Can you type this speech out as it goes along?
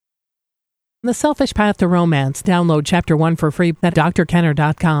The Selfish Path to Romance. Download Chapter 1 for free at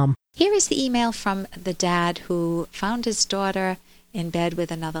drkenner.com. Here is the email from the dad who found his daughter in bed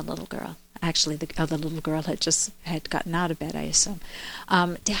with another little girl. Actually, the other little girl had gotten out of bed, I assume.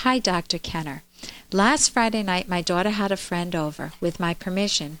 Hi, Dr. Kenner. Last Friday night, my daughter had a friend over, with my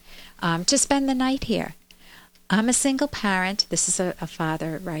permission, to spend the night here. I'm a single parent, this is a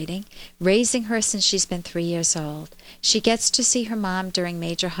father writing, raising her since she's been 3 years old. She gets to see her mom during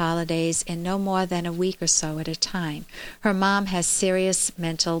major holidays in no more than a week or so at a time. Her mom has serious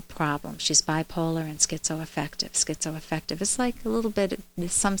mental problems. She's bipolar and schizoaffective. Schizoaffective is like a little bit,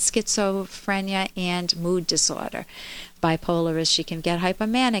 some schizophrenia and mood disorder. Bipolar is she can get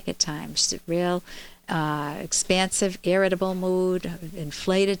hypomanic at times, real expansive, irritable mood,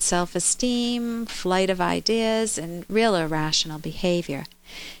 inflated self-esteem, flight of ideas, and real irrational behavior.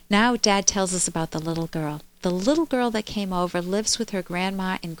 Now Dad tells us about the little girl. The little girl that came over lives with her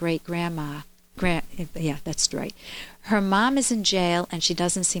grandma and great-grandma. Yeah, that's right. Her mom is in jail, and she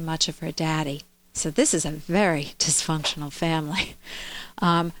doesn't see much of her daddy. So this is a very dysfunctional family.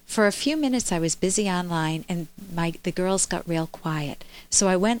 For a few minutes I was busy online, and the girls got real quiet. So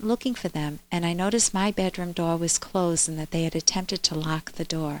I went looking for them, and I noticed my bedroom door was closed and that they had attempted to lock the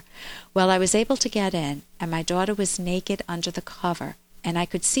door. Well, I was able to get in, and my daughter was naked under the cover, and I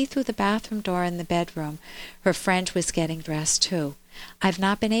could see through the bathroom door in the bedroom. Her friend was getting dressed too. I've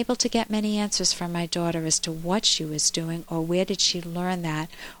not been able to get many answers from my daughter as to what she was doing or where did she learn that,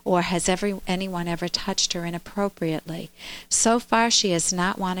 or has anyone ever touched her inappropriately. So far she has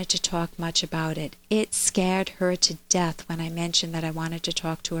not wanted to talk much about it. It scared her to death when I mentioned that I wanted to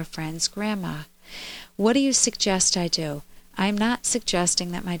talk to her friend's grandma. What do you suggest I do? I'm not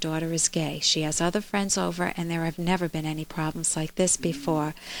suggesting that my daughter is gay. She has other friends over, and there have never been any problems like this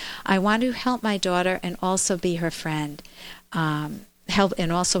before. I want to help my daughter and also be her friend.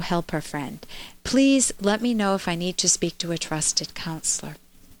 Help her friend. Please let me know if I need to speak to a trusted counselor.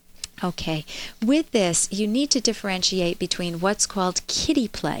 Okay, with this, you need to differentiate between what's called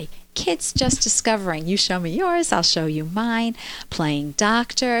Kiddy-play. Kids just discovering, you show me yours, I'll show you mine, playing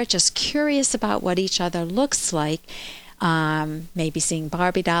doctor, just curious about what each other looks like. Maybe seeing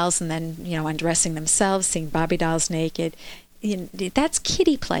Barbie dolls and then, undressing themselves, seeing Barbie dolls naked. That's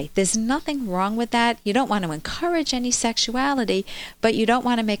kiddie play. There's nothing wrong with that. You don't want to encourage any sexuality, but you don't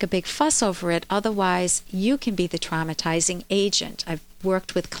want to make a big fuss over it. Otherwise, you can be the traumatizing agent. I've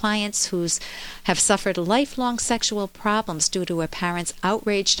worked with clients who have suffered lifelong sexual problems due to a parent's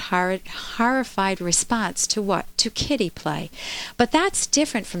outraged, horrified response to what? To kiddie play. But that's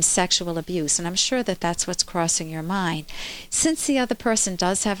different from sexual abuse, and I'm sure that that's what's crossing your mind. Since the other person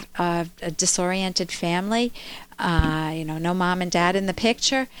does have a disoriented family, no mom and dad in the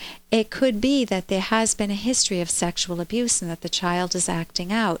picture, it could be that there has been a history of sexual abuse and that the child is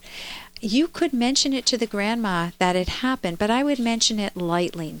acting out. You could mention it to the grandma that it happened, but I would mention it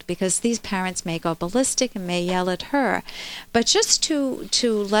lightly because these parents may go ballistic and may yell at her. But just to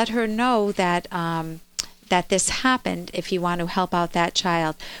let her know that that this happened, if you want to help out that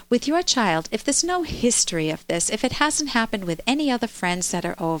child. With your child, if there's no history of this, if it hasn't happened with any other friends that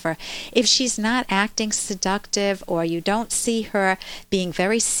are over, if she's not acting seductive, or you don't see her being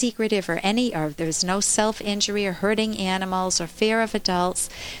very secretive, or there's no self-injury or hurting animals or fear of adults,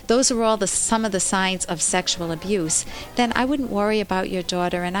 those are all some of the signs of sexual abuse, then I wouldn't worry about your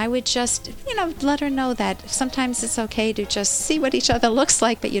daughter, and I would just, let her know that sometimes it's okay to just see what each other looks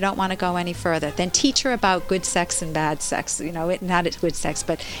like, but you don't want to go any further. Then teach her about good sex and bad sex, not good sex,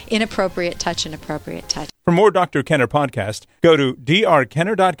 but inappropriate touch and appropriate touch. For more Dr. Kenner podcast, go to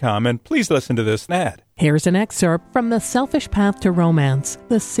drkenner.com and please listen to this ad. Here's an excerpt from The Selfish Path to Romance,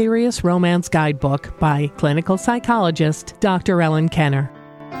 the Serious Romance Guidebook by clinical psychologist Dr. Ellen Kenner.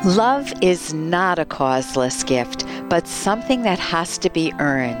 Love is not a causeless gift, but something that has to be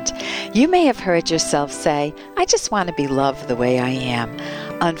earned. You may have heard yourself say, I just want to be loved the way I am.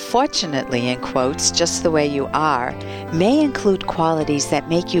 Unfortunately, in quotes, just the way you are, may include qualities that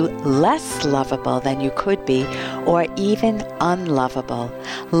make you less lovable than you could be, or even unlovable.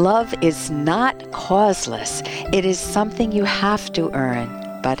 Love is not causeless. It is something you have to earn.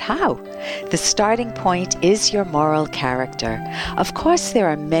 But how? The starting point is your moral character. Of course, there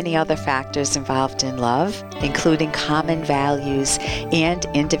are many other factors involved in love, including common values and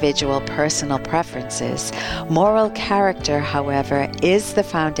individual personal preferences. Moral character, however, is the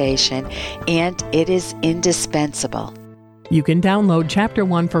foundation, and it is indispensable. You can download Chapter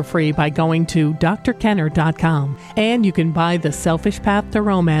 1 for free by going to drkenner.com, and you can buy The Selfish Path to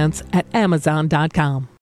Romance at amazon.com.